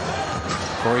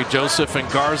 Corey Joseph and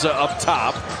Garza up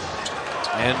top.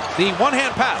 And the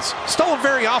one-hand pass, stolen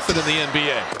very often in the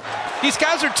NBA. These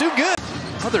guys are too good.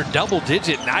 Another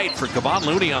double-digit night for Kevon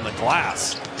Looney on the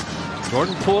glass.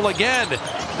 Jordan Poole again.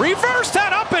 Reverse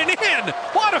that up and in.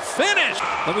 What a finish.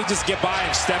 Let me just get by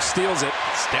and Steph steals it.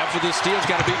 Steph with the steals.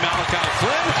 Got to beat Malachi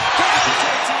Flynn.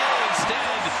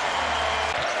 Instead.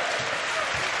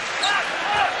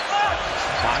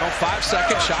 Final 5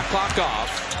 seconds. Shot clock off.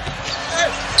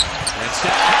 And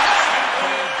Steph.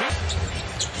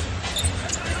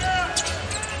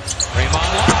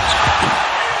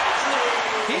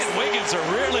 He and Wiggins are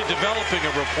really developing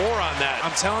a rapport on that.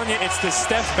 I'm telling you, it's the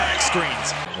Steph back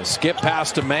screens. A skip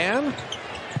past a man.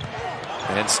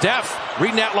 And Steph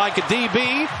reading that like a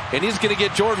DB. And he's going to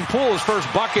get Jordan Poole his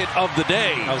first bucket of the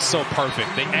day. That was so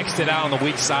perfect. They X'd it out on the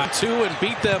weak side. 2 and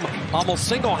beat them almost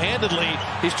single-handedly.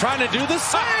 He's trying to do the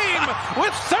same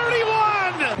with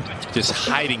 31. Just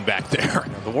hiding back there.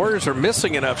 The Warriors are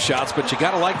missing enough shots, but you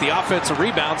got to like the offensive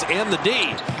rebounds and the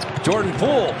D. Jordan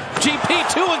Poole,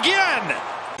 GP2 again.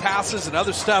 Passes and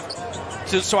other stuff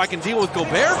so I can deal with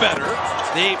Gobert better.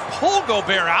 They pull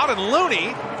Gobert out, and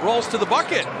Looney rolls to the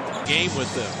bucket. Game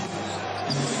with them.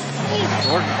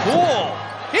 Jordan Poole.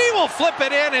 He will flip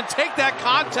it in and take that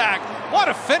contact. What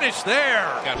a finish there.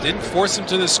 Didn't force him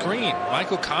to the screen.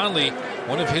 Michael Conley,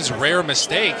 one of his rare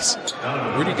mistakes.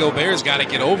 Rudy Gobert's got to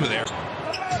get over there.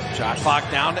 Shot clock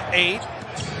down to 8.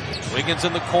 Wiggins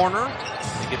in the corner.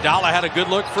 Iguodala had a good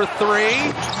look for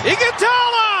 3.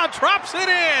 Iguodala drops it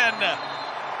in.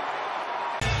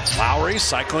 Lowry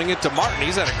cycling it to Martin.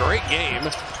 He's had a great game.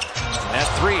 And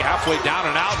that 3 halfway down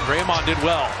and out, and Draymond did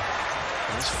well.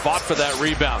 He's fought for that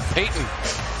rebound. Payton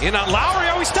in on Lowry.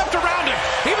 Oh, he stepped around him.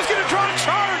 He was going to draw a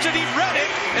charge, and he read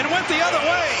it and went the other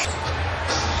way.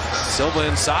 Silva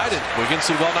inside, and Wiggins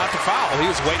did well not to foul. He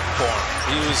was waiting for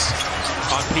him. He was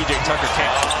on P.J. Tucker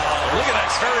camp. Look at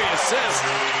that Curry assist.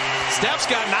 Steph's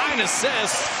got 9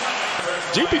 assists.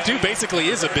 GP2 basically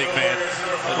is a big man.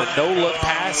 And the no-look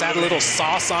pass, add a little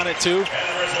sauce on it too.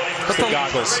 But the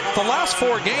goggles. The last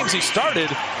 4 games he started,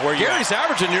 Gary's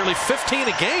averaging nearly 15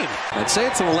 a game. I'd say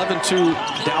it's an 11-2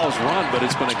 Dallas run, but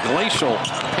it's been a glacial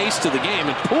pace to the game.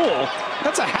 And Poole,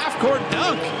 that's a half-court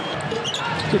dunk.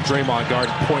 Good Draymond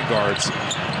guarding point guards.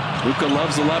 Luka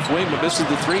loves the left wing, but misses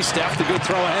the 3. Steph, the good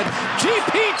throw ahead.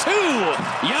 GP2,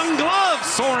 young glove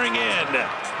soaring in.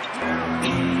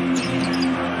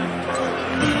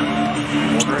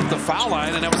 Order at the foul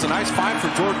line, and that was a nice find for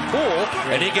Jordan Poole.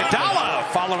 And Iguodala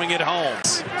following it home.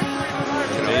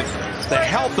 The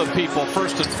health of people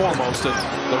first and foremost in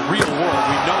the real world,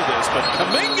 we know this, but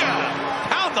Kuminga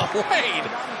down the lane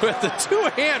with the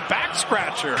 2-hand back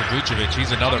scratcher. Vucevic,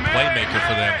 he's another playmaker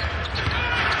for them.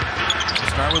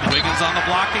 Start with Wiggins on the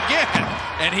block again,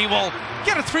 and he will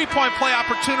get a 3-point play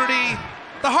opportunity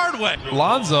the hard way.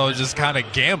 Lonzo just kind of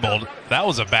gambled. That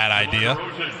was a bad idea.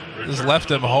 Just left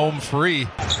him home free.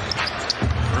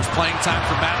 First playing time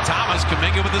for Matt Thomas.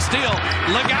 Kuminga with the steal.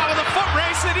 Look out with a foot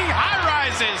race, and he high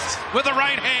rises with the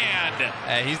right hand.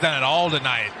 Hey, he's done it all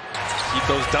tonight. Keep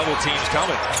those double teams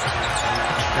coming.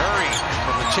 Curry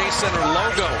from the Chase Center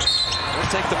logo. We'll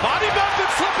take the body bump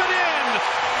and flip it in.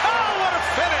 Oh, what a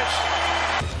finish.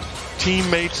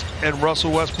 Teammates and Russell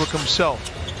Westbrook himself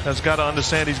has got to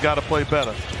understand he's got to play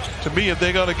better. To me, if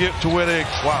they're going to get to where they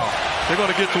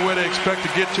expect to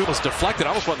get to. It was deflected,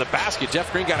 almost won the basket.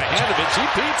 Jeff Green got a hand of it.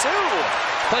 GP2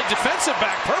 played defensive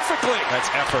back perfectly. That's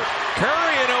effort.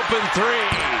 Curry an open 3.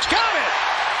 Got it.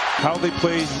 How they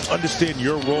play, you understand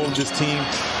your role in this team,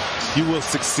 you will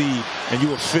succeed and you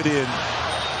will fit in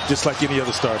just like any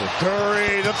other starter.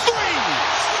 Curry the 3.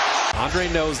 Andre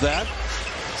knows that.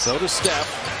 So does Steph.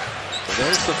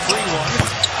 There's the free one.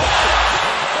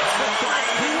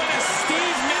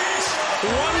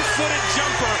 One-footed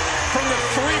jumper from the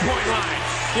 3-point line.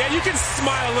 Yeah, you can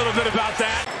smile a little bit about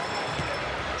that.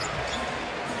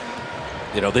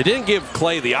 You know, they didn't give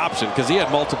Klay the option because he had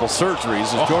multiple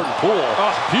surgeries. As Jordan Poole,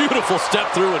 beautiful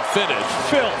step through and finish.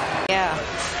 Phil. Yeah.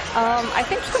 I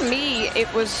think for me,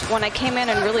 it was when I came in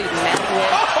and really met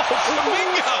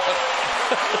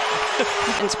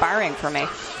with. Inspiring for me.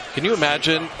 Can you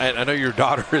imagine? I know your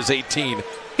daughter is 18.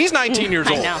 He's 19 years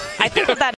old. I know. I think that